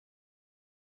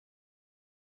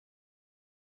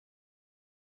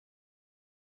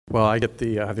Well, I get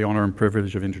have the honor and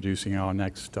privilege of introducing our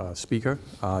next speaker,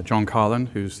 John Carlin,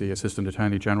 who's the Assistant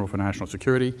Attorney General for National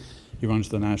Security. He runs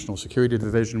the National Security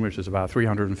Division, which is about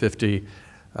 350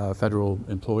 federal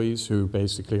employees who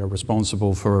basically are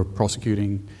responsible for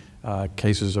prosecuting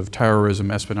cases of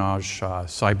terrorism, espionage,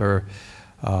 cyber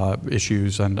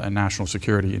issues, and national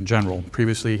security in general.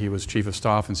 Previously, he was Chief of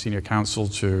Staff and Senior Counsel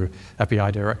to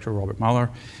FBI Director Robert Mueller.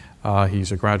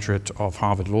 He's a graduate of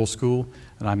Harvard Law School,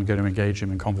 and I'm going to engage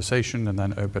him in conversation and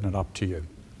then open it up to you.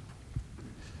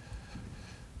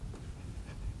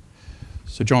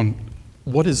 So, John,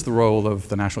 what is the role of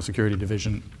the National Security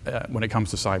Division when it comes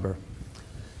to cyber?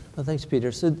 Well, thanks,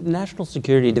 Peter. So the National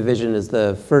Security Division is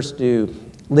the first new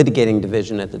litigating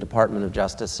division at the Department of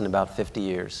Justice in about 50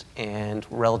 years, and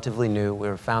relatively new. We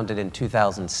were founded in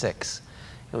 2006.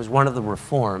 It was one of the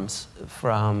reforms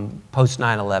from post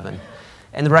 9/11.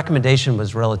 And the recommendation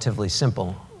was relatively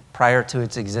simple. Prior to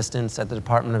its existence at the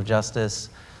Department of Justice,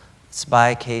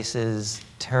 spy cases,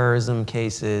 terrorism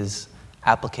cases,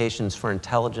 applications for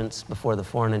intelligence before the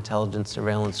Foreign Intelligence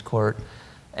Surveillance Court,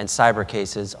 and cyber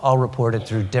cases all reported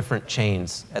through different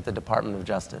chains at the Department of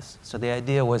Justice. So the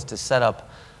idea was to set up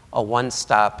a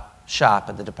one-stop shop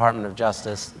at the Department of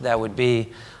Justice that would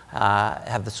be,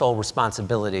 have the sole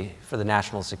responsibility for the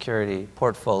national security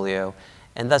portfolio,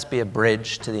 and thus be a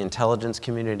bridge to the intelligence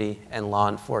community and law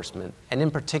enforcement. And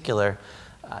in particular,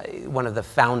 one of the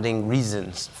founding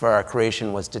reasons for our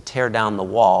creation was to tear down the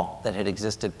wall that had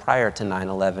existed prior to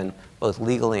 9/11, both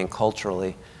legally and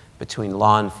culturally, between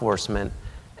law enforcement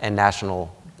and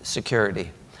national security.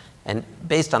 And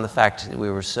based on the fact that we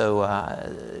were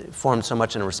formed so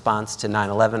much in response to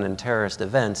 9/11 and terrorist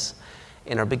events,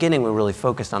 in our beginning we really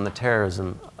focused on the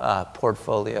terrorism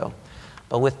portfolio.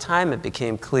 But with time, it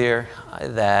became clear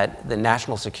that the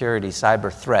national security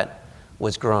cyber threat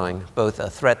was growing, both a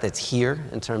threat that's here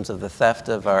in terms of the theft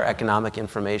of our economic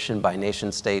information by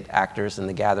nation-state actors in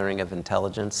the gathering of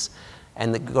intelligence,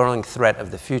 and the growing threat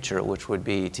of the future, which would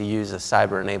be to use a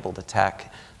cyber-enabled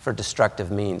attack for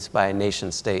destructive means by a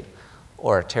nation-state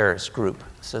or a terrorist group.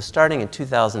 So starting in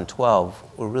 2012,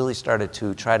 we really started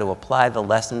to try to apply the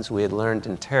lessons we had learned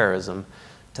in terrorism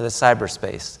to the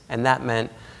cyberspace, and that meant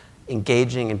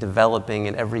engaging and developing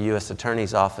in every U.S.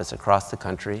 Attorney's office across the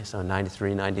country, so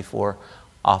 93, 94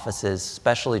 offices,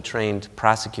 specially trained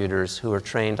prosecutors who are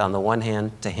trained on the one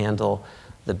hand to handle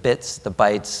the bits, the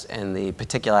bytes, and the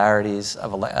particularities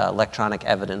of electronic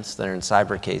evidence that are in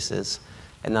cyber cases,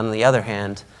 and on the other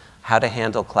hand, how to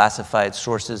handle classified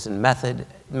sources and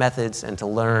methods, and to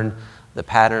learn the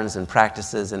patterns and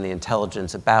practices and the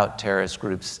intelligence about terrorist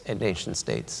groups and nation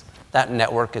states. That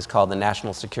network is called the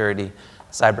National Security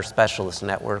Cyber Specialist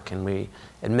Network, and we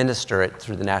administer it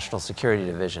through the National Security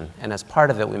Division. And as part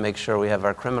of it, we make sure we have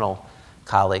our criminal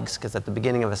colleagues, because at the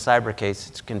beginning of a cyber case,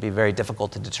 it can be very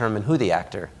difficult to determine who the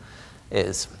actor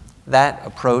is. That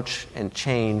approach and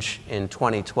change in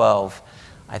 2012,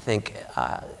 I think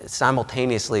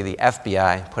simultaneously the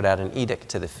FBI put out an edict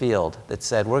to the field that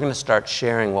said, we're going to start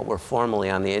sharing what we're formally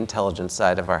on the intelligence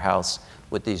side of our house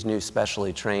with these new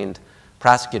specially trained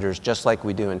prosecutors, just like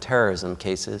we do in terrorism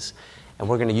cases. And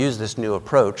we're going to use this new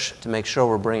approach to make sure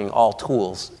we're bringing all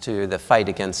tools to the fight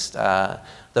against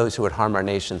those who would harm our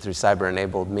nation through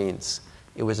cyber-enabled means.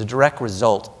 It was a direct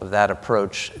result of that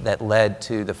approach that led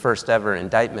to the first ever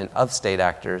indictment of state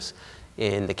actors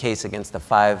in the case against the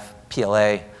 5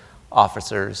 PLA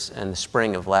officers in the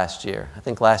spring of last year. I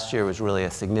think last year was really a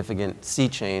significant sea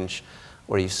change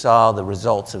where you saw the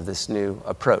results of this new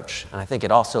approach. And I think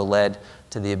it also led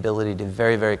to the ability to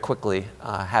very, very quickly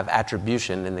have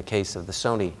attribution in the case of the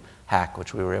Sony hack,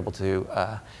 which we were able to,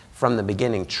 from the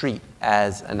beginning, treat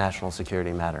as a national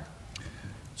security matter.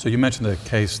 So you mentioned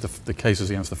the cases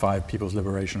against the 5 People's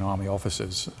Liberation Army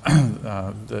officers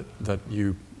that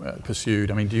you pursued.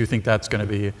 I mean, do you think that's going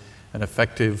to be an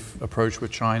effective approach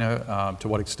with China? To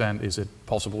what extent is it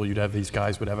possible you'd have these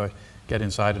guys would ever get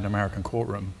inside an American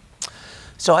courtroom?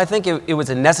 So I think it was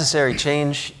a necessary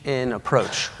change in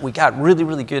approach. We got really,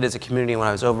 really good as a community when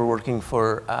I was over working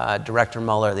for Director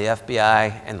Mueller, the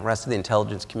FBI, and the rest of the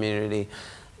intelligence community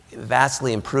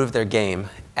vastly improved their game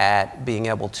at being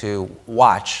able to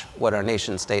watch what our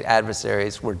nation-state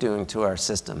adversaries were doing to our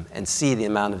system and see the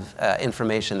amount of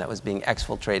information that was being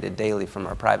exfiltrated daily from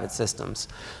our private systems.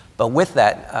 But with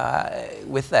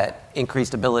that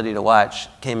increased ability to watch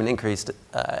came an increased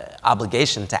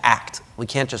obligation to act. We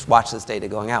can't just watch this data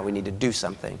going out. We need to do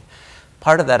something.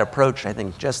 Part of that approach, I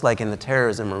think, just like in the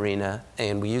terrorism arena,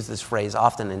 and we use this phrase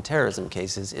often in terrorism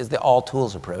cases, is the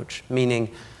all-tools approach, meaning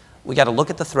we got to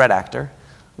look at the threat actor,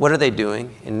 What are they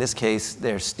doing? In this case,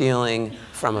 they're stealing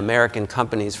from American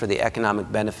companies for the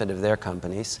economic benefit of their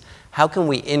companies. How can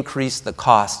we increase the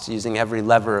costs using every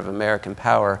lever of American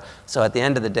power so at the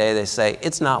end of the day they say,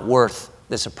 it's not worth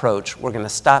this approach. We're going to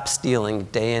stop stealing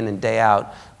day in and day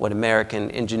out what American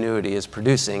ingenuity is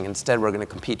producing. Instead, we're going to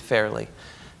compete fairly.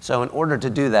 So in order to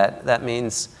do that, that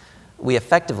means we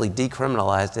effectively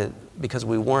decriminalized it because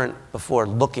we weren't before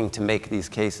looking to make these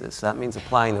cases. So that means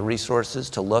applying the resources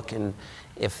to look, and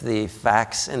if the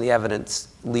facts and the evidence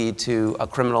lead to a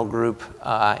criminal group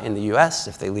in the US,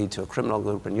 if they lead to a criminal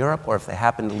group in Europe, or if they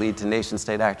happen to lead to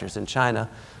nation-state actors in China,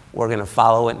 we're going to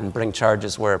follow it and bring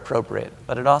charges where appropriate.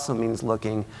 But it also means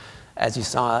looking, as you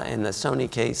saw in the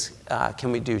Sony case,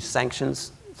 can we do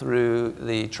sanctions through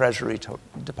the Treasury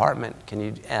Department? Can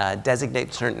you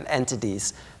designate certain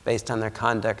entities based on their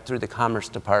conduct through the Commerce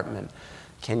Department?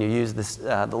 Can you use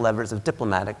the levers of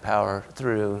diplomatic power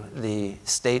through the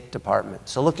State Department?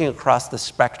 So looking across the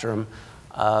spectrum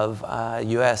of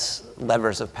US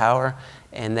levers of power,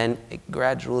 and then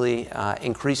gradually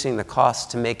increasing the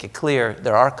cost to make it clear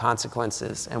there are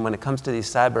consequences. And when it comes to these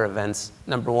cyber events,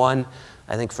 number one,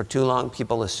 I think for too long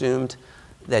people assumed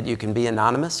that you can be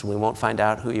anonymous. We won't find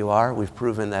out who you are. We've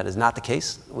proven that is not the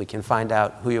case. We can find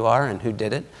out who you are and who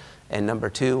did it. And number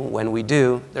two, when we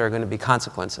do, there are going to be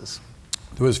consequences.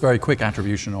 There was very quick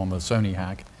attribution on the Sony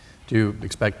hack. Do you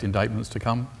expect indictments to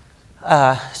come?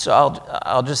 So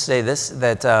I'll just say this,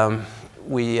 that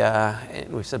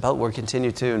we've said we'll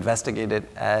continue to investigate it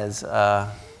as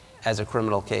a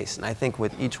criminal case. And I think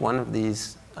with each one of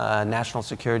these national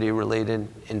security related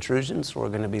intrusions, we're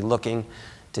going to be looking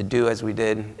to do as we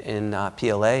did in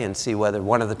PLA and see whether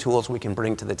one of the tools we can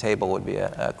bring to the table would be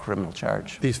a criminal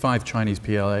charge. These 5 Chinese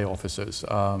PLA officers,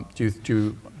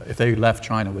 if they left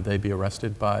China, would they be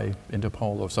arrested by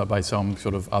Interpol or by some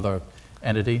sort of other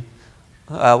entity?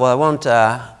 Well,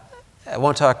 I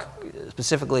won't talk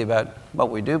specifically about what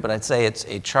we do, but I'd say it's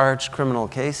a charged criminal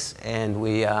case, and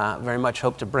we very much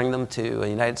hope to bring them to a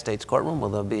United States courtroom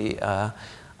where they'll be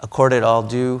accorded all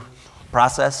due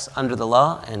process under the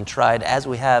law and tried as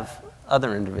we have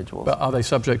other individuals. But are they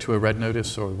subject to a red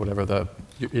notice or whatever, the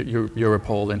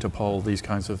Europol, Interpol, these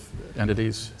kinds of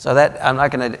entities? So that I'm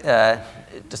not going to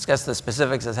discuss the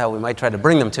specifics as how we might try to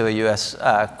bring them to a U.S.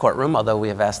 courtroom, although we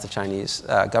have asked the Chinese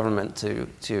government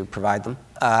to provide them.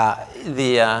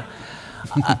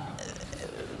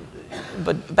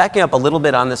 But backing up a little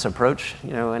bit on this approach,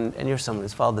 you know, and you're someone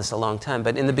who's followed this a long time,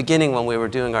 but in the beginning when we were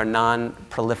doing our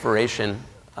non-proliferation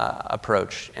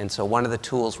approach, and so one of the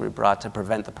tools we brought to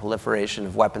prevent the proliferation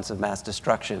of weapons of mass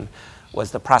destruction was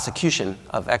the prosecution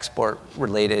of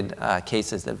export-related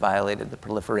cases that violated the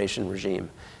proliferation regime.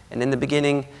 And in the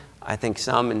beginning, I think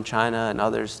some in China and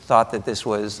others thought that this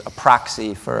was a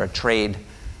proxy for a trade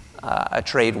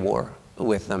war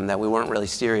with them, that we weren't really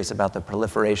serious about the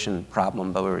proliferation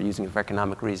problem, but we were using it for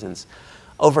economic reasons.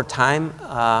 Over time,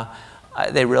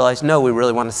 they realized, no, we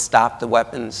really want to stop the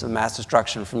weapons of mass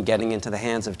destruction from getting into the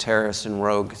hands of terrorists and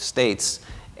rogue states,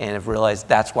 and have realized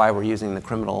that's why we're using the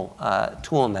criminal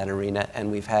tool in that arena. And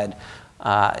we've had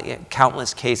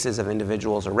countless cases of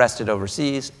individuals arrested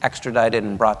overseas, extradited,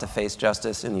 and brought to face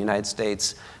justice in the United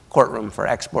States courtroom for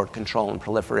export control and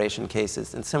proliferation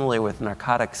cases. And similarly with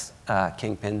narcotics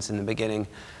kingpins in the beginning,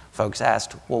 folks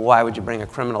asked, well, why would you bring a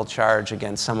criminal charge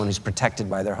against someone who's protected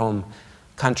by their home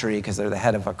country because they're the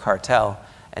head of a cartel?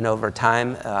 And over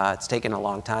time, it's taken a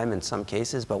long time in some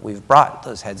cases, but we've brought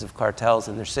those heads of cartels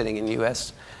and they're sitting in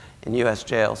U.S.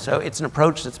 jail. So it's an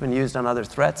approach that's been used on other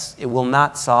threats. It will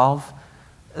not solve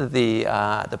the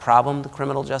problem, the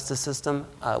criminal justice system,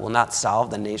 will not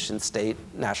solve the nation-state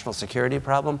national security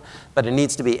problem, but it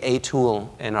needs to be a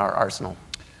tool in our arsenal.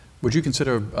 Would you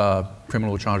consider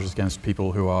criminal charges against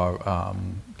people who are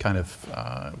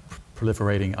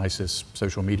proliferating ISIS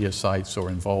social media sites or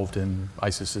involved in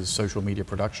ISIS's social media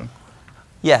production?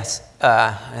 Yes,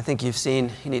 I think you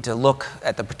need to look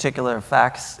at the particular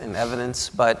facts and evidence,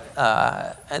 but,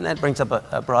 and that brings up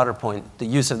a broader point, the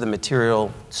use of the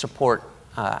material support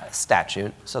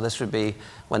statute. So this would be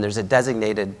when there's a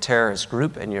designated terrorist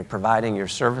group and you're providing your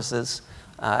services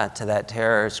to that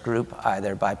terrorist group,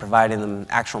 either by providing them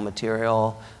actual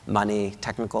material, money,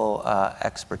 technical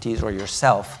expertise, or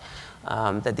yourself,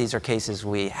 that these are cases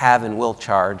we have and will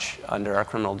charge under our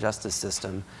criminal justice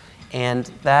system. And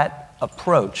that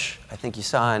approach, I think you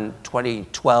saw in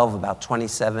 2012, about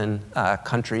 27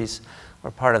 countries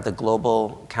were part of the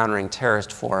Global Countering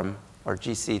Terrorist Forum, or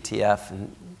GCTF,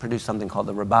 and produced something called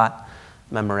the Rabat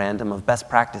Memorandum of Best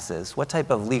Practices. What type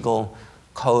of legal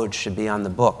code should be on the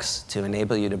books to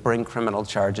enable you to bring criminal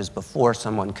charges before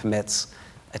someone commits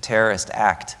a terrorist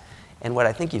act? And what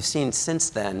I think you've seen since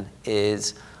then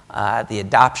is the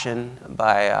adoption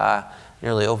by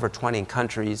nearly over 20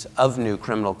 countries of new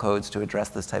criminal codes to address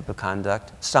this type of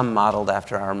conduct, some modeled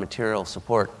after our material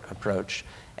support approach.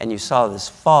 And you saw this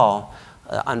fall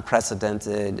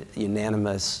unprecedented,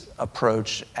 unanimous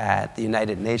approach at the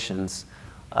United Nations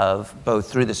of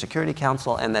both through the Security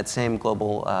Council and that same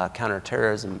global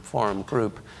counterterrorism forum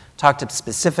group talked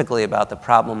specifically about the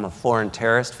problem of foreign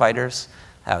terrorist fighters,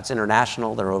 how it's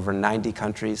international. There are over 90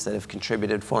 countries that have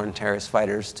contributed foreign terrorist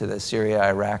fighters to the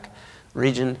Syria-Iraq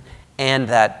region, and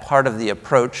that part of the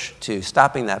approach to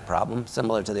stopping that problem,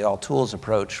 similar to the all tools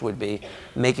approach, would be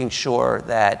making sure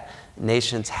that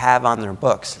nations have on their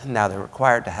books, now they're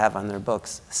required to have on their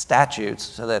books, statutes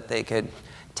so that they could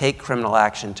take criminal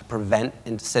action to prevent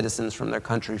citizens from their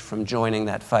country from joining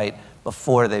that fight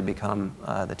before they become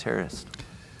the terrorists.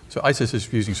 So ISIS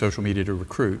is using social media to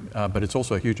recruit, but it's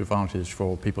also a huge advantage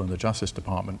for people in the Justice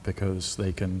Department because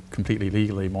they can completely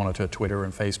legally monitor Twitter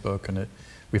and Facebook. And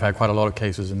we've had quite a lot of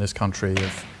cases in this country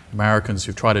of Americans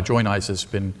who've tried to join ISIS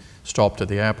been stopped at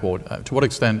the airport. To what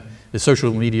extent is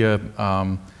social media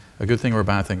a good thing or a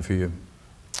bad thing for you?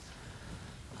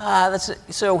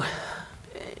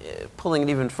 Pulling it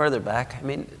even further back, I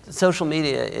mean, social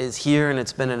media is here and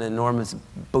it's been an enormous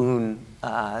boon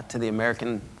to the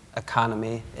American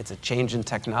economy. It's a change in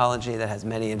technology that has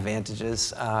many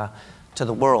advantages to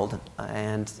the world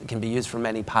and can be used for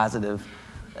many positive,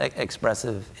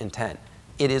 expressive intent.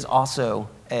 It is also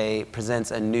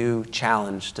presents a new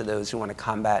challenge to those who want to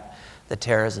combat the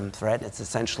terrorism threat. It's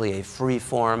essentially a free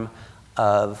form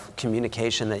of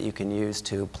communication that you can use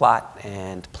to plot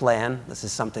and plan. This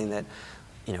is something that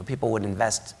people would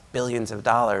invest billions of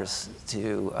dollars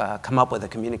to come up with a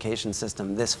communication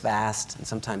system this fast and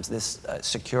sometimes this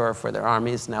secure for their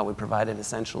armies. Now we provide it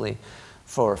essentially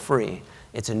for free.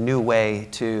 It's a new way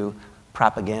to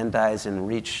propagandize and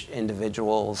reach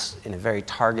individuals in a very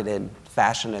targeted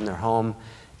fashion in their home.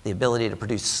 The ability to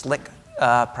produce slick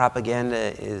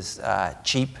propaganda is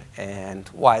cheap and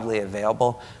widely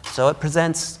available. So it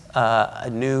presents a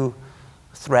new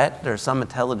threat. There are some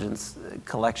intelligence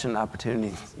collection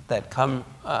opportunities that come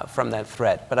from that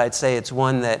threat. But I'd say it's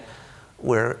one that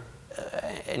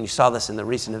and you saw this in the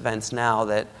recent events now,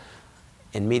 that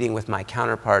in meeting with my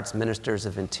counterparts, ministers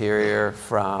of interior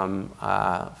from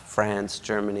France,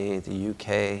 Germany, the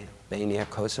UK, Albania,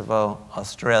 Kosovo,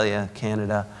 Australia,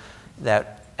 Canada,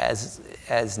 that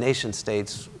as nation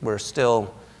states, we're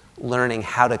still learning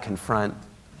how to confront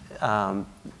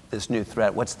this new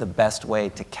threat. What's the best way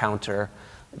to counter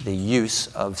the use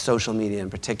of social media in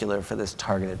particular for this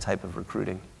targeted type of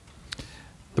recruiting?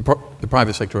 The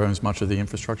private sector owns much of the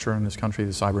infrastructure in this country,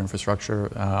 the cyber infrastructure.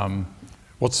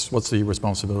 What's the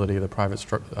responsibility of the private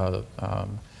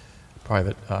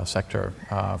sector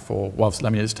for, well,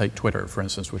 let me just take Twitter, for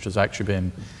instance, which has actually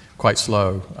been quite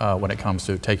slow when it comes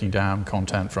to taking down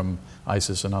content from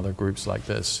ISIS and other groups like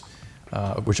this,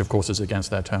 which of course is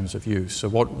against their terms of use. So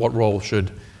what role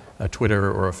should a Twitter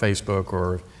or a Facebook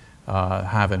or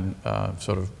have in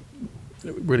sort of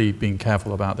really being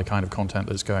careful about the kind of content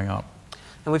that's going up?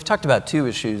 And we've talked about two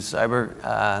issues, the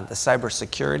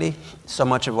cybersecurity. So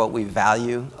much of what we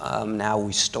value now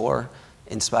we store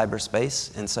in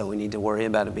cyberspace, and so we need to worry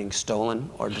about it being stolen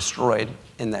or destroyed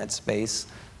in that space.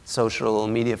 Social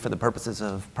media for the purposes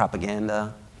of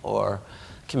propaganda or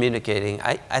communicating.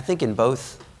 I think in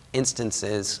both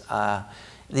instances,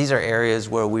 these are areas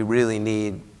where we really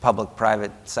need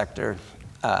public-private sector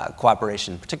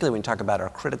cooperation, particularly when you talk about our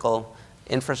critical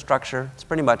infrastructure. It's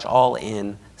pretty much all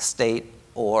in state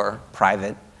or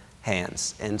private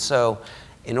hands. And so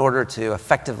in order to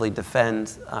effectively defend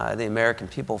the American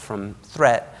people from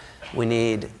threat, we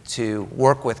need to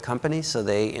work with companies so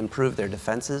they improve their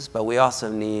defenses, but we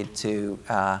also need to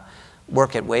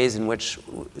work at ways in which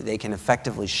they can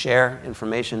effectively share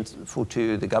information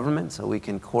to the government so we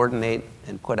can coordinate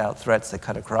and put out threats that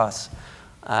cut across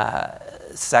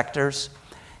sectors.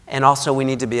 And also we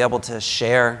need to be able to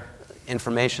share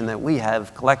information that we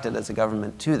have collected as a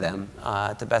government to them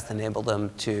to best enable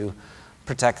them to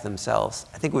protect themselves.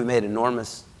 I think we made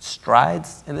enormous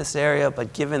strides in this area,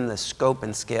 but given the scope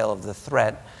and scale of the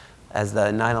threat, as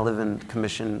the 9/11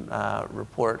 Commission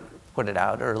report put it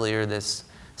out earlier this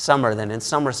summer, then in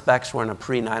some respects we're in a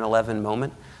pre-9/11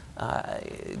 moment,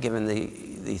 given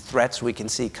the threats we can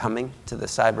see coming to the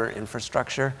cyber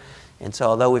infrastructure. And so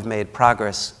although we've made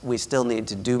progress, we still need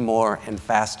to do more and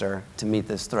faster to meet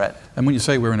this threat. And when you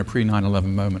say we're in a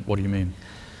pre-9/11 moment, what do you mean?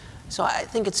 So I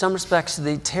think in some respects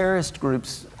the terrorist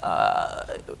groups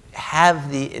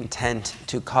have the intent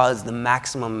to cause the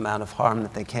maximum amount of harm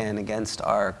that they can against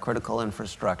our critical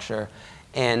infrastructure.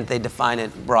 and they define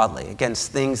it broadly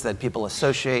against things that people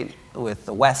associate with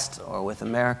the West or with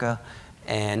America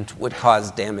and would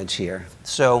cause damage here.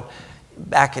 So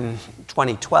back in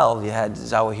 2012, you had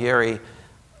Zawahiri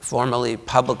formally,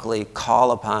 publicly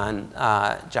call upon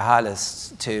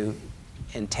jihadists to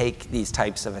take these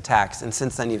types of attacks. And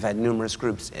since then, you've had numerous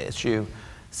groups issue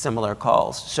similar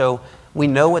calls. So we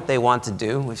know what they want to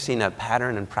do. We've seen a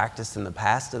pattern and practice in the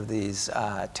past of these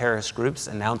terrorist groups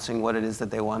announcing what it is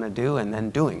that they want to do and then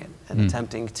doing it and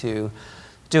attempting to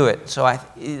do it. So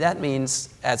that means,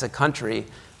 as a country,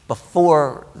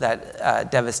 before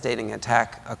that devastating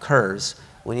attack occurs,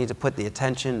 we need to put the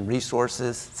attention,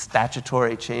 resources,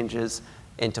 statutory changes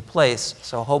into place.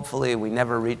 So hopefully we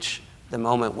never reach the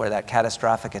moment where that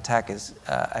catastrophic attack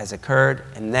has occurred,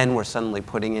 and then we're suddenly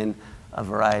putting in a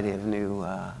variety of new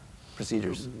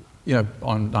procedures. You know,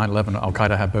 on 9/11,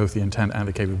 Al-Qaeda had both the intent and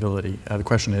the capability. The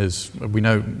question is, we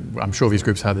know, I'm sure these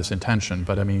groups have this intention,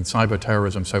 but I mean, cyber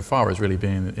terrorism so far has really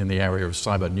been in the area of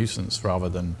cyber nuisance rather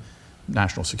than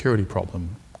national security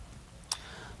problem.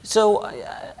 So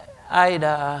I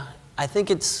think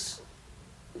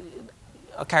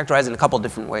I'll characterize it in a couple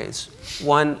different ways.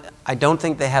 One, I don't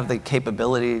think they have the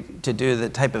capability to do the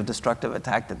type of destructive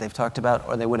attack that they've talked about,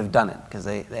 or they would have done it, because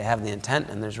they have the intent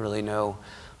and there's really no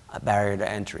barrier to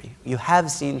entry. You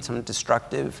have seen some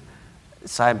destructive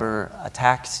cyber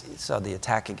attacks. You saw the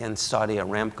attack against Saudi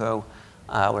Aramco,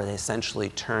 where they essentially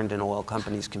turned an oil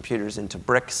company's computers into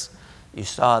bricks. You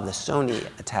saw the Sony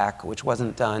attack, which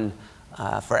wasn't done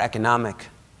for economic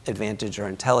advantage or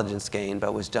intelligence gain,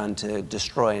 but was done to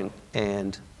destroy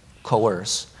and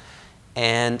coerce.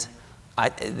 And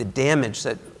the damage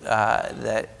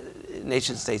that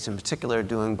nation states in particular are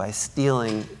doing by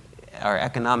stealing our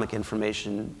economic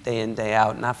information day in, day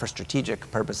out, not for strategic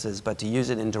purposes, but to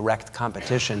use it in direct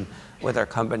competition with our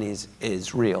companies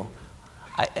is real.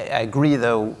 I agree,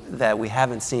 though, that we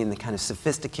haven't seen the kind of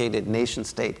sophisticated nation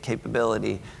state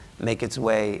capability make its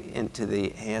way into the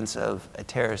hands of a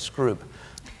terrorist group.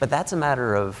 But that's a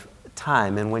matter of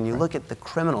time. And when you look at the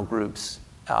criminal groups,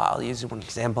 I'll use one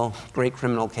example, great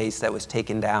criminal case that was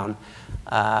taken down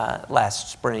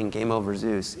last spring, Game Over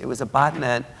Zeus. It was a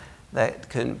botnet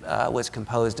that was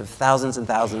composed of thousands and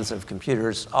thousands of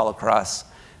computers all across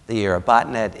the year. A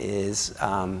botnet is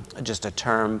just a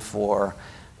term for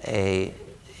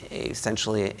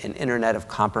essentially an internet of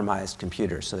compromised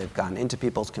computers. So they've gone into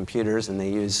people's computers and they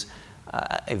use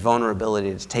a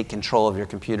vulnerability to take control of your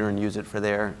computer and use it for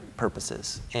their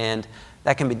purposes. And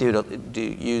that can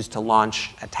be used to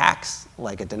launch attacks,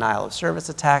 like a denial of service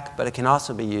attack, but it can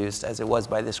also be used, as it was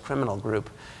by this criminal group.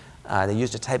 They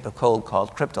used a type of code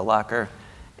called CryptoLocker,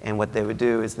 and what they would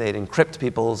do is they'd encrypt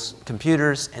people's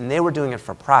computers, and they were doing it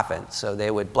for profit. So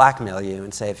they would blackmail you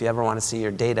and say, if you ever want to see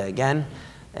your data again,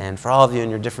 and for all of you in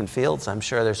your different fields, I'm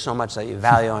sure there's so much that you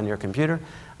value on your computer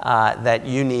that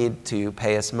you need to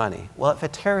pay us money. Well, if a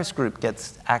terrorist group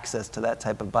gets access to that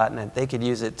type of botnet, they could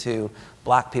use it to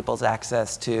block people's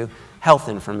access to health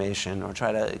information or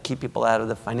try to keep people out of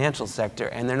the financial sector,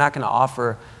 and they're not going to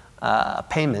offer a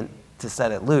payment to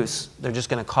set it loose. They're just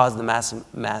going to cause the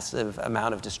massive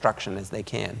amount of destruction as they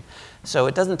can. So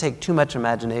it doesn't take too much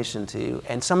imagination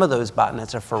and some of those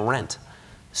botnets are for rent.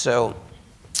 So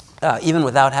even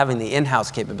without having the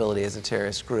in-house capability as a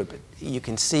terrorist group, you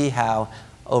can see how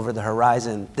over the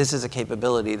horizon, this is a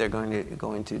capability they're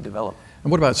going to develop. And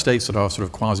what about states that are sort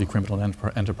of quasi-criminal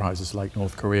enterprises like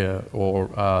North Korea, or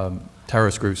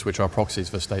terrorist groups which are proxies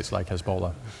for states like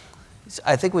Hezbollah?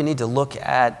 I think we need to look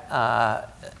at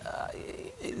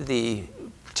the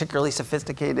particularly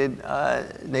sophisticated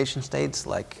nation states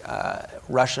like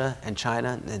Russia and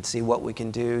China and see what we can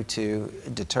do to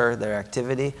deter their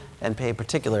activity, and pay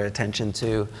particular attention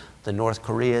to the North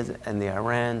Koreas and the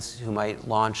Irans who might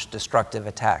launch destructive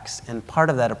attacks. And part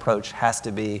of that approach has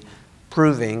to be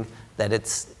proving that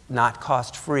it's not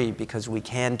cost-free, because we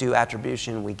can do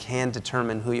attribution, we can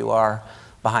determine who you are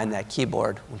behind that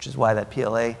keyboard, which is why that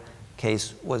PLA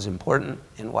case was important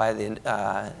and why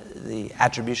the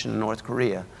attribution in North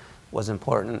Korea was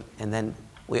important. And then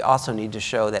we also need to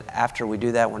show that after we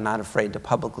do that, we're not afraid to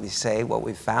publicly say what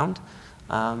we've found.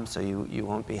 So you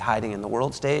won't be hiding in the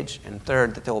world stage. And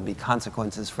third, that there will be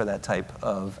consequences for that type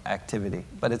of activity.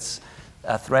 But it's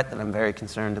a threat that I'm very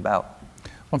concerned about.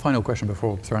 One final question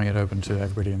before throwing it open to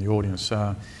everybody in the audience.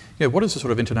 What is the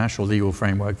sort of international legal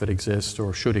framework that exists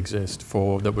or should exist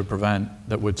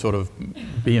that would sort of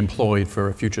be employed for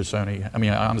a future Sony? I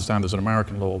mean, I understand there's an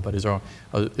American law, but is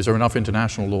there enough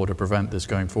international law to prevent this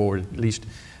going forward, at least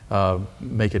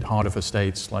make it harder for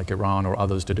states like Iran or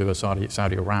others to do a Saudi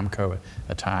Aramco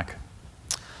attack?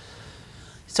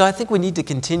 So I think we need to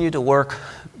continue to work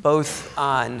both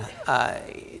on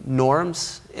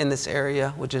norms in this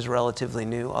area, which is relatively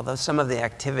new, although some of the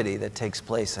activity that takes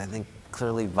place, I think,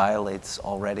 clearly violates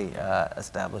already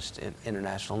established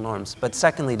international norms. But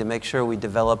secondly, to make sure we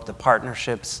develop the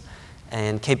partnerships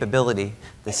and capability,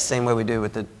 the same way we do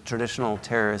with the traditional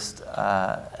terrorist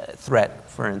threat,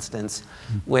 for instance,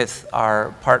 with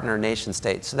our partner nation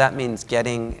states. So that means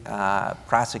getting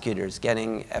prosecutors,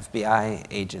 getting FBI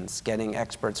agents, getting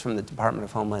experts from the Department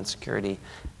of Homeland Security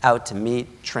out to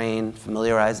meet, train,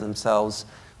 familiarize themselves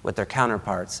with their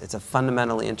counterparts. It's a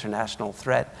fundamentally international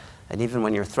threat, and even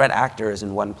when your threat actor is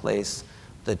in one place,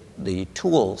 the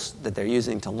tools that they're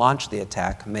using to launch the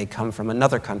attack may come from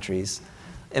another country's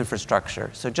infrastructure.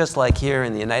 So just like here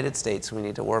in the United States, we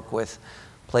need to work with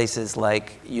places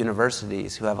like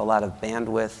universities who have a lot of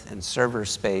bandwidth and server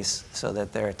space so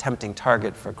that they're a tempting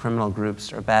target for criminal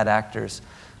groups or bad actors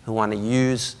who want to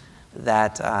use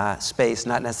that space,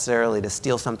 not necessarily to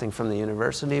steal something from the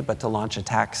university, but to launch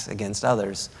attacks against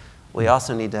others. We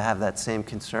also need to have that same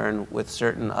concern with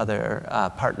certain other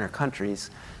partner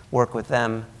countries, work with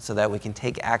them so that we can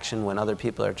take action when other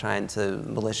people are trying to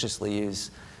maliciously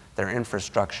use their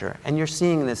infrastructure. And you're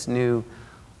seeing this new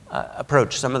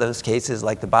approach. Some of those cases,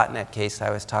 like the botnet case I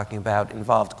was talking about,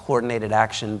 involved coordinated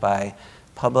action by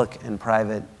public and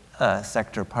private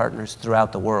sector partners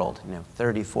throughout the world.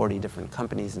 30, 40 different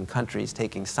companies and countries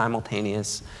taking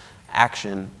simultaneous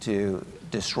action to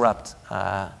disrupt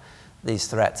these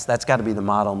threats. That's got to be the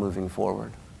model moving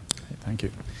forward. Okay, thank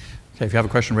you. Okay, if you have a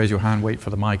question, raise your hand, wait for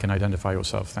the mic, and identify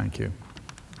yourself. Thank you.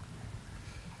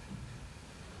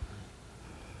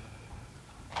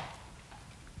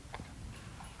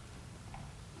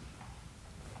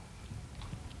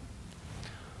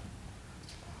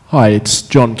 Hi, it's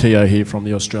John Keogh here from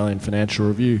the Australian Financial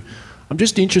Review. I'm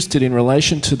just interested in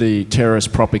relation to the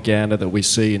terrorist propaganda that we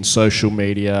see in social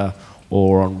media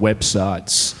or on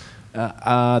websites.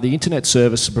 Are the internet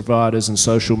service providers and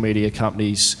social media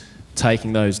companies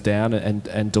taking those down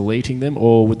and deleting them,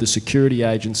 or would the security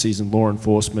agencies and law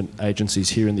enforcement agencies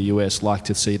here in the US like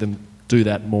to see them do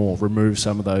that more, remove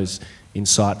some of those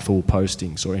insightful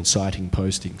postings or inciting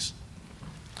postings?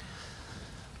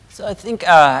 So I think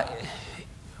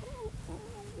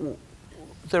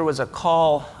there was a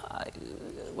call,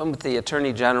 went with the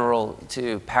Attorney General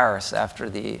to Paris after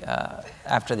the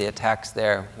attacks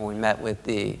there, when we met with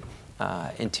the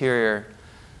interior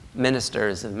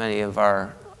ministers of many of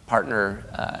our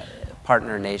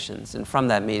partner nations. And from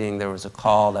that meeting, there was a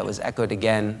call that was echoed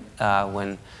again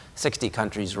when 60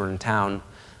 countries were in town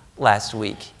last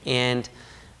week. And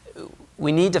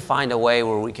we need to find a way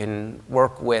where we can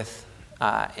work with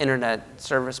internet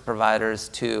service providers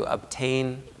to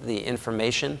obtain the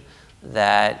information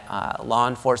that law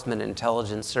enforcement and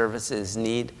intelligence services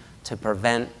need to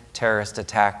prevent terrorist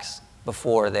attacks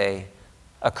before they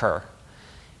occur.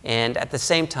 And at the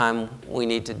same time, we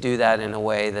need to do that in a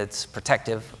way that's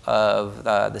protective of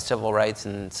the civil rights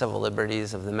and civil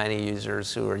liberties of the many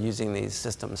users who are using these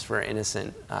systems for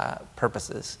innocent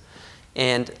purposes.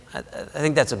 And I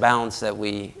think that's a balance that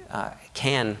we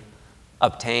can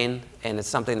obtain, and it's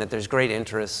something that there's great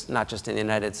interest, not just in the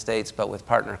United States, but with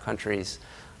partner countries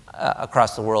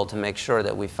across the world to make sure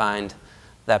that we find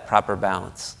that proper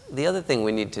balance. The other thing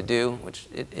we need to do, which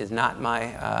is not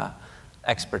my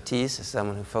expertise, as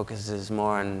someone who focuses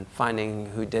more on finding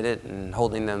who did it and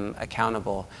holding them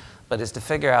accountable, but is to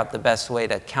figure out the best way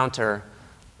to counter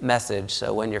message.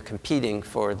 So when you're competing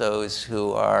for those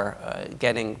who are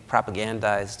getting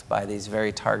propagandized by these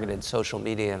very targeted social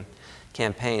media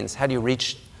campaigns, how do you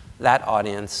reach that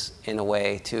audience in a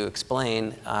way to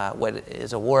explain what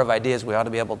is a war of ideas we ought to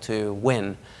be able to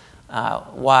win?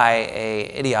 Why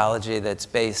an ideology that's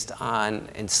based on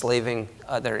enslaving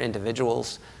other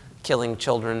individuals, killing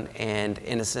children and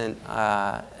innocent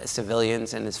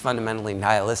civilians, and is fundamentally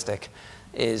nihilistic,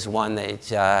 is one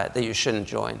that you shouldn't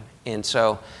join. And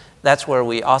so that's where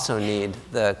we also need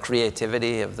the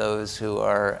creativity of those who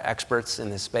are experts in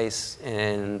this space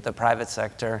in the private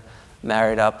sector,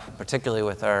 married up, particularly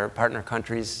with our partner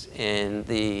countries in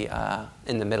the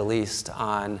Middle East,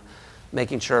 on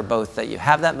making sure both that you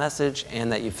have that message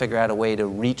and that you figure out a way to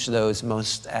reach those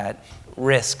most at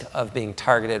risk of being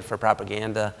targeted for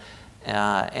propaganda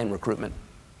and recruitment.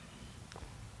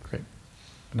 Great.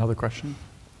 Another question?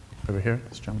 Over here,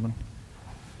 this gentleman.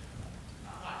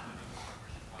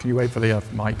 Can you wait for the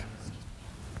mic?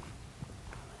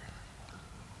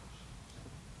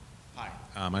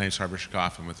 My name is Harbor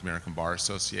Shikoff. I'm with the American Bar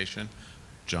Association.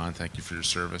 John, thank you for your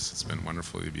service. It's been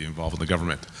wonderful to be involved in the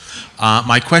government.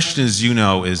 My question, as you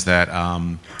know, is that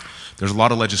there's a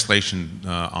lot of legislation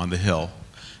on the Hill,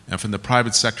 And from the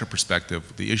private sector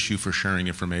perspective, the issue for sharing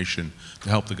information to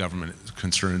help the government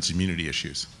concerns immunity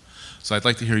issues. So I'd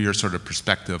like to hear your sort of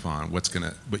perspective on what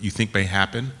you think may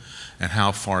happen and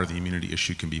how far the immunity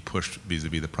issue can be pushed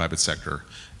vis-a-vis the private sector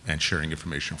and sharing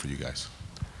information for you guys.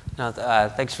 No,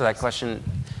 thanks for that question,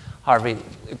 Harvey.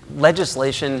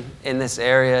 Legislation in this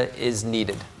area is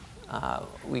needed.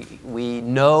 We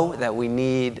know that we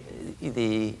need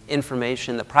the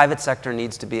information. The private sector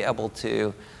needs to be able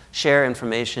to share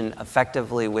information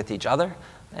effectively with each other,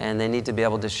 and they need to be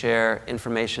able to share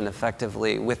information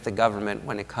effectively with the government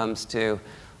when it comes to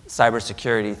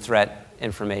cybersecurity threat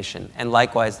information. And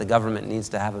likewise, the government needs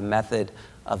to have a method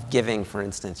of giving, for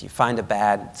instance. You find a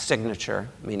bad signature,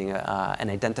 meaning an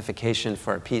identification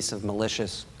for a piece of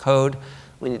malicious code.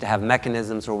 We need to have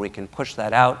mechanisms where we can push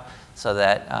that out so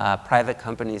that private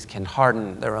companies can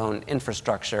harden their own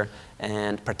infrastructure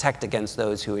and protect against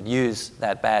those who would use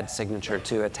that bad signature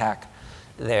to attack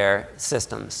their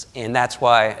systems. And that's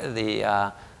why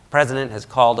the President has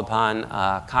called upon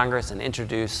Congress and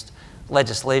introduced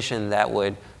legislation that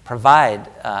would provide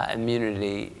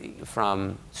immunity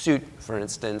from suit, for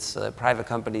instance. Private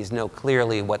companies know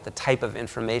clearly what the type of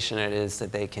information it is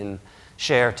that they can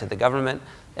share to the government,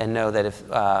 and know that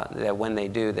that when they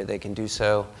do, that they can do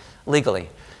so legally.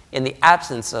 In the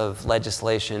absence of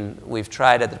legislation, we've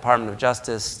tried at the Department of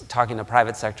Justice, talking to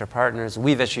private sector partners,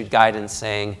 we've issued guidance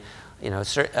saying,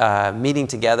 meeting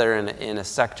together in a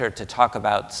sector to talk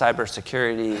about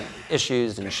cybersecurity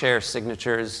issues and share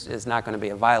signatures is not going to be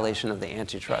a violation of the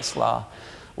antitrust law.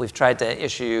 We've tried to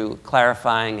issue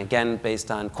clarifying, again,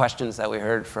 based on questions that we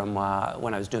heard from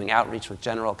when I was doing outreach with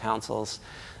general counsels,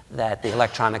 that the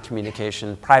Electronic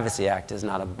Communication Privacy Act is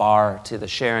not a bar to the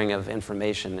sharing of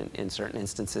information in certain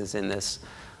instances in this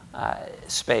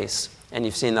space. And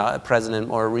you've seen the President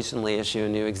more recently issue a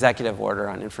new executive order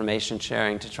on information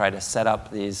sharing to try to set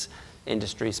up these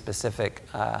industry-specific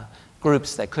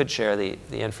groups that could share the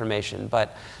information.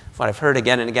 But what I've heard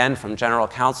again and again from general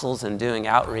counsels and doing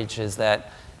outreach is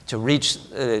that to reach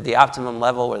the optimum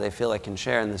level where they feel they can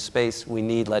share in this space, we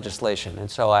need legislation.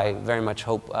 And so I very much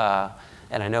hope,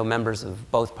 and I know members of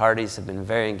both parties have been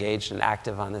very engaged and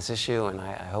active on this issue, and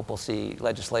I hope we'll see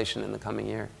legislation in the coming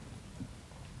year.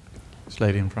 This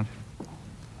lady in front.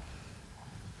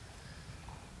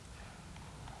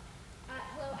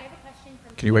 Hello, I have a question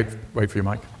from... Can you wait for your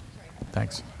mic?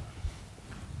 Thanks.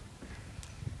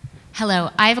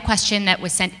 Hello, I have a question that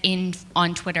was sent in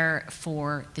on Twitter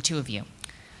for the two of you.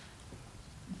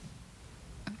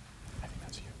 I think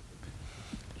that's you.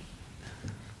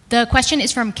 The question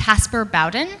is from Casper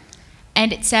Bowden,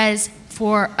 and it says,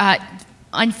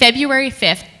 on February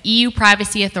 5th, EU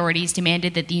privacy authorities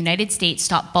demanded that the United States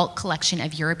stop bulk collection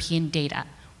of European data.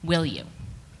 Will you?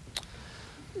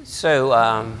 So,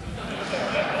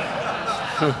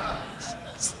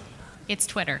 It's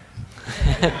Twitter.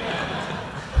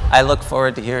 I look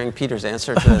forward to hearing Peter's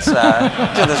answer to this,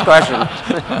 to this question.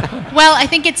 Well, I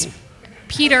think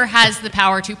Peter has the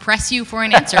power to press you for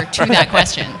an answer to that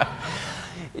question.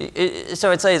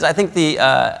 So I'd say is I think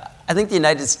the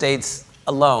United States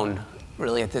alone,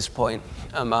 really at this point,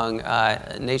 among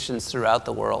nations throughout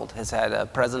the world, has had a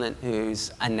president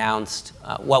who's announced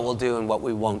what we'll do and what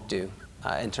we won't do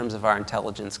in terms of our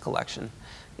intelligence collection.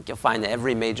 I think you'll find that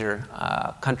every major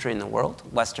country in the world,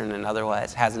 Western and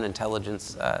otherwise, has an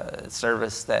intelligence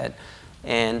service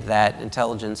and that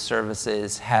intelligence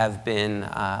services have been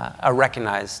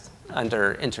recognized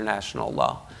under international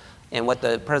law. And what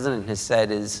the president has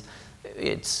said is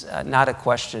it's not a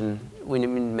question, we need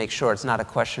to make sure it's not a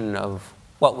question of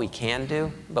what we can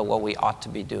do, but what we ought to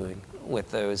be doing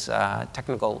with those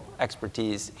technical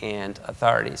expertise and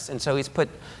authorities. And so he's put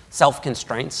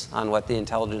self-constraints on what the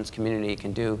intelligence community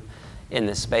can do in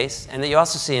this space. And that you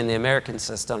also see in the American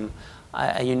system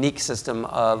a unique system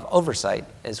of oversight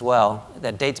as well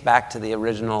that dates back to the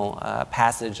original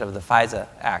passage of the FISA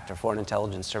Act, or Foreign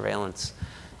Intelligence Surveillance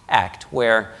Act,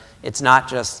 where it's not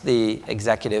just the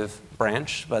executive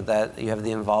branch, but that you have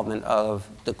the involvement of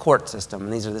the court system.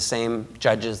 And these are the same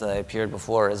judges that I appeared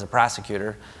before as a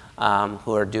prosecutor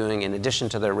who are doing, in addition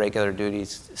to their regular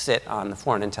duties, sit on the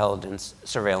Foreign Intelligence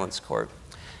Surveillance Court.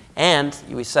 And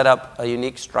we set up a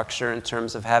unique structure in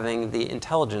terms of having the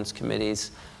intelligence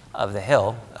committees of the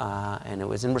Hill, and it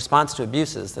was in response to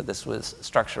abuses that this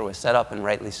structure was set up, and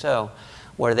rightly so,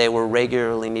 where they were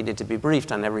regularly needed to be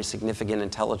briefed on every significant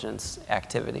intelligence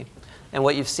activity. And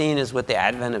what you've seen is with the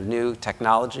advent of new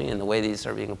technology and the way these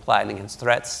are being applied against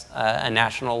threats, a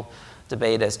national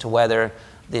debate as to whether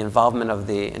the involvement of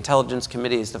the intelligence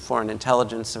committees, the Foreign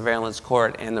Intelligence Surveillance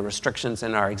Court, and the restrictions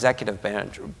in our executive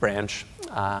branch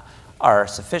are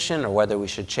sufficient or whether we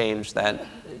should change that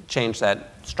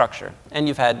structure. And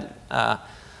you've had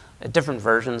different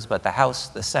versions, but the House,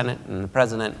 the Senate, and the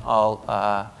President all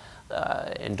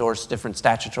endorse different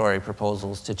statutory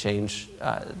proposals to change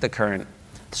the current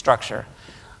structure.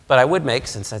 But I would make,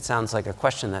 since that sounds like a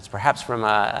question that's perhaps from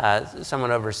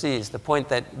someone overseas, the point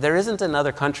that there isn't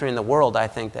another country in the world, I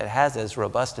think, that has as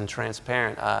robust and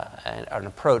transparent an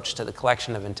approach to the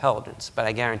collection of intelligence. But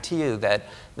I guarantee you that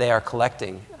they are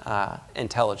collecting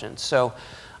intelligence. So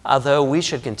although we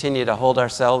should continue to hold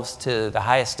ourselves to the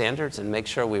highest standards and make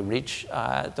sure we reach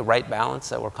the right balance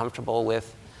that we're comfortable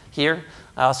with here,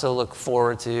 I also look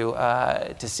forward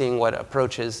to seeing what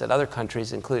approaches that other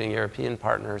countries, including European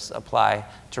partners, apply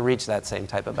to reach that same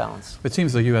type of balance. It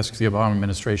seems the Obama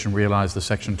administration realized the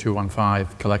Section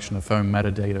 215 collection of phone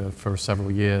metadata for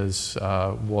several years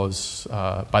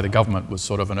by the government was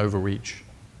sort of an overreach.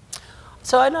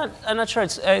 So I'm not sure.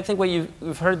 I think what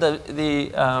you've heard the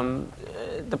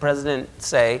president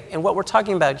say, and what we're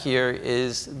talking about here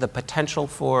is the potential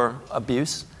for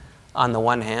abuse on the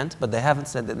one hand, but they haven't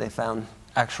said that they found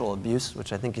actual abuse,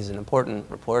 which I think is an important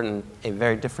report and a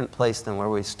very different place than where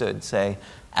we stood, say,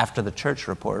 after the Church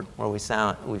report, where we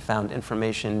found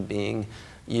information being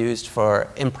used for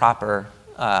improper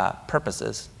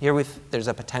purposes. Here there's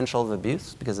a potential of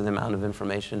abuse because of the amount of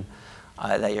information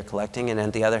that you're collecting, and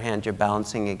on the other hand, you're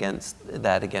balancing against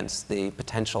the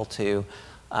potential to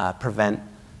prevent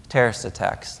terrorist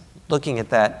attacks. Looking at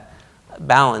that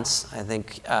balance, I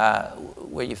think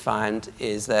what you find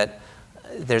is that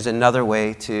there's another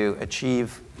way to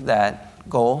achieve that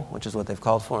goal, which is what they've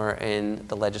called for in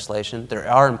the legislation. There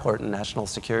are important national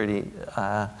security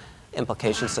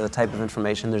implications to the type of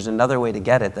information. There's another way to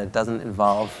get it that doesn't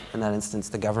involve, in that instance,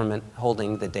 the government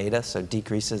holding the data, so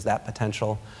decreases that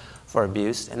potential for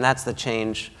abuse. And that's the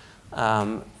change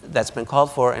that's been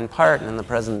called for in part, and the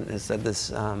president has said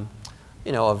this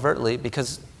overtly,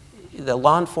 because the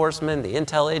law enforcement, the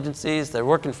intel agencies, they're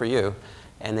working for you,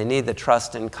 and they need the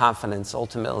trust and confidence,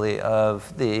 ultimately,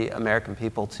 of the American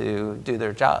people to do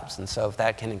their jobs. And so if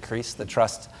that can increase the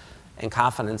trust and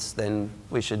confidence, then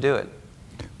we should do it.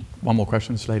 One more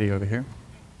question, this lady over here.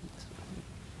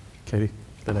 Katie,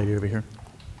 the lady over here.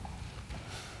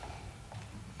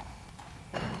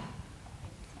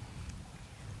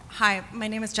 Hi, my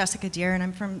name is Jessica Deere, and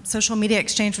I'm from Social Media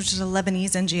Exchange, which is a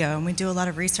Lebanese NGO, and we do a lot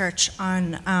of research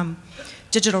on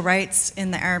digital rights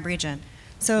in the Arab region.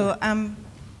 So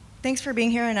thanks for being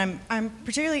here, and I'm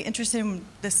particularly interested in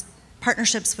this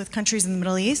partnerships with countries in the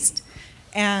Middle East,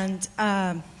 and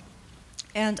I'm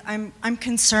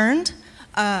concerned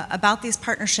about these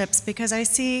partnerships because I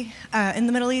see in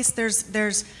the Middle East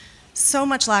there's so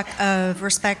much lack of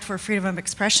respect for freedom of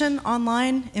expression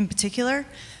online in particular,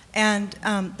 and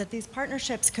that these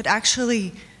partnerships could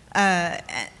actually,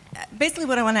 basically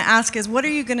what I want to ask is, what are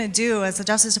you going to do as the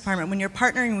Justice Department when you're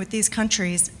partnering with these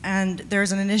countries? And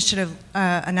there's an initiative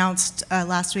announced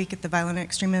last week at the Violent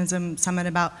Extremism Summit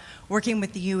about working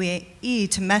with the UAE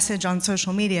to message on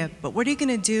social media. But what are you going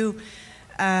to do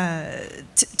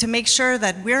to make sure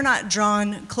that we're not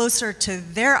drawn closer to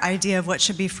their idea of what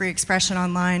should be free expression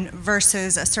online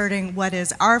versus asserting what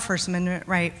is our First Amendment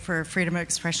right for freedom of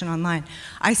expression online?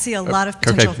 I see a lot of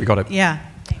potential. Okay, we got it. Yeah.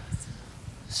 Thanks.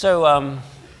 So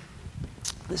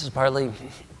this is partly,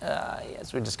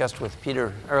 as we discussed with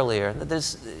Peter earlier, that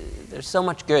there's so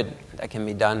much good that can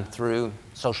be done through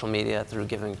social media, through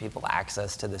giving people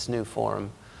access to this new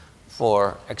forum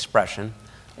for expression.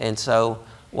 And so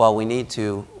while we need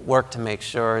to work to make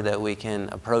sure that we can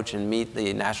approach and meet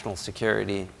the national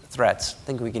security threats, I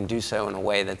think we can do so in a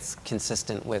way that's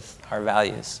consistent with our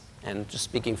values. And just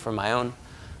speaking for my own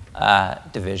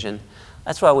division,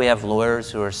 that's why we have lawyers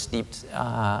who are steeped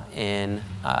in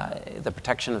the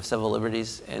protection of civil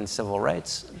liberties and civil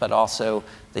rights, but also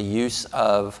the use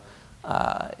of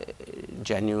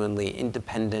genuinely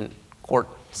independent court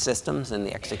systems and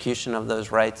the execution of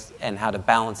those rights and how to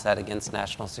balance that against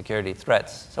national security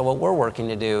threats. So what we're working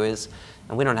to do is,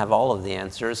 and we don't have all of the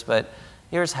answers, but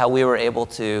here's how we were able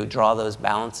to draw those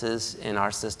balances in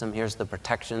our system. Here's the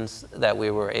protections that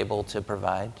we were able to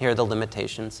provide. Here are the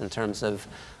limitations in terms of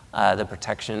the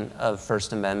protection of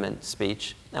First Amendment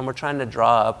speech. And we're trying to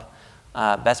draw up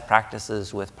best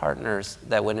practices with partners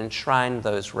that would enshrine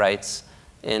those rights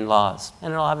in laws.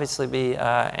 And it'll obviously be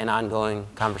an ongoing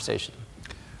conversation.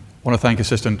 I want to thank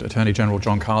Assistant Attorney General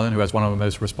John Carlin, who has one of the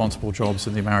most responsible jobs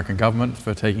in the American government,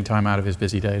 for taking time out of his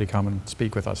busy day to come and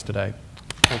speak with us today.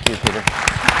 Thank you, Peter.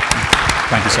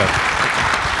 Thank you, sir.